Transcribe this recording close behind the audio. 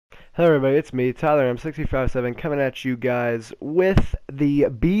Hello everybody, it's me, Tyler. I'm 65.7 coming at you guys with the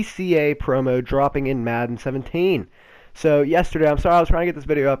BCA promo dropping in Madden 17. So yesterday, I'm sorry I was trying to get this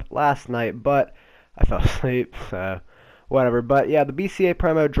video up last night, but I fell asleep, so whatever. But yeah, the BCA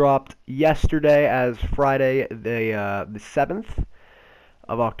promo dropped yesterday as Friday, the 7th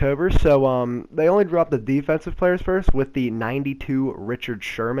of October. So they only dropped the defensive players first with the 92 Richard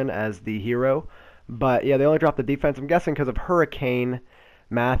Sherman as the hero. But yeah, they only dropped the defense, I'm guessing because of Hurricane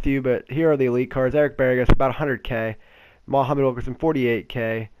Matthew, but here are the elite cards. Eric Berrigas, about 100K. Mohamed Wilkerson,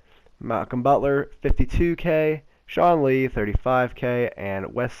 48K. Malcolm Butler, 52K. Sean Lee, 35K.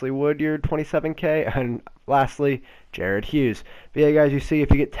 And Wesley Woodyard, 27K. And lastly, Jared Hughes. But yeah, guys, you see,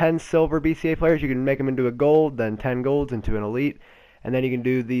 if you get 10 silver BCA players, you can make them into a gold, then 10 golds into an elite. And then you can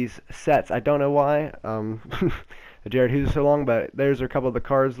do these sets. I don't know why. The Jared Hughes is so long, but there's a couple of the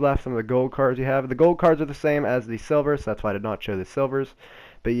cards left, some of the gold cards you have. The gold cards are the same as the silver, so that's why I did not show the silvers.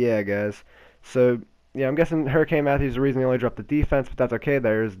 But yeah, guys. So, yeah, I'm guessing Hurricane Matthews is the reason they only dropped the defense, but that's okay.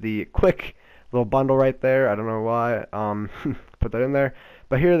 There's the quick little bundle right there. I don't know why. Put that in there.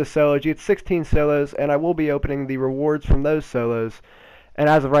 But here are the solos. You get 16 solos, and I will be opening the rewards from those solos. And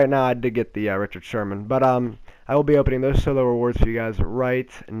as of right now, I did get the Richard Sherman. But I will be opening those solo rewards for you guys right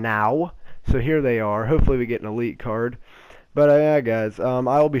now. So here they are. Hopefully we get an elite card. But yeah, guys, I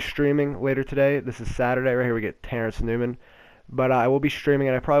will be streaming later today. This is Saturday. Right here we get Terrence Newman. But I will be streaming,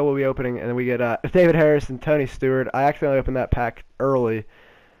 and I probably will be opening, and then we get David Harris and Tony Stewart. I accidentally opened that pack early,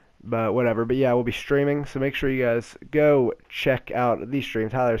 but whatever. But yeah, we'll be streaming, so make sure you guys go check out these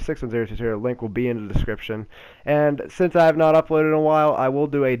streams. Tyler61020, link will be in the description. And since I have not uploaded in a while, I will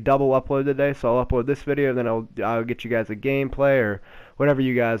do a double upload today. So I'll upload this video, and then I'll get you guys a gameplay or whatever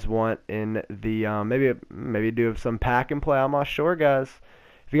you guys want in the maybe do some pack and play. I'm not sure, guys.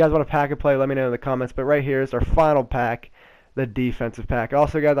 If you guys want a pack and play, let me know in the comments. But right here is our final pack, the defensive pack.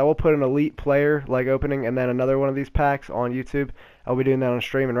 Also, guys, I will put an elite player like opening and then another one of these packs on YouTube. I'll be doing that on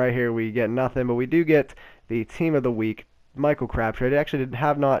stream, and right here we get nothing, but we do get the team of the week, Michael Crabtree. I actually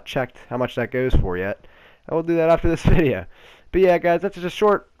have not checked how much that goes for yet. I will do that after this video. But yeah, guys, that's just a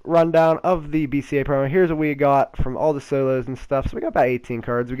short rundown of the BCA promo. Here's what we got from all the solos and stuff. So we got about 18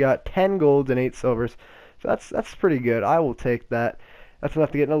 cards. We got 10 golds and 8 silvers. So that's pretty good. I will take that. That's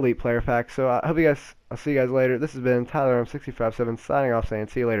enough to get an elite player pack. So I hope you guys. I'll see you guys later. This has been Tyler. I'm 65.7 signing off, saying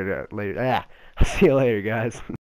see you later. I'll see you later, guys.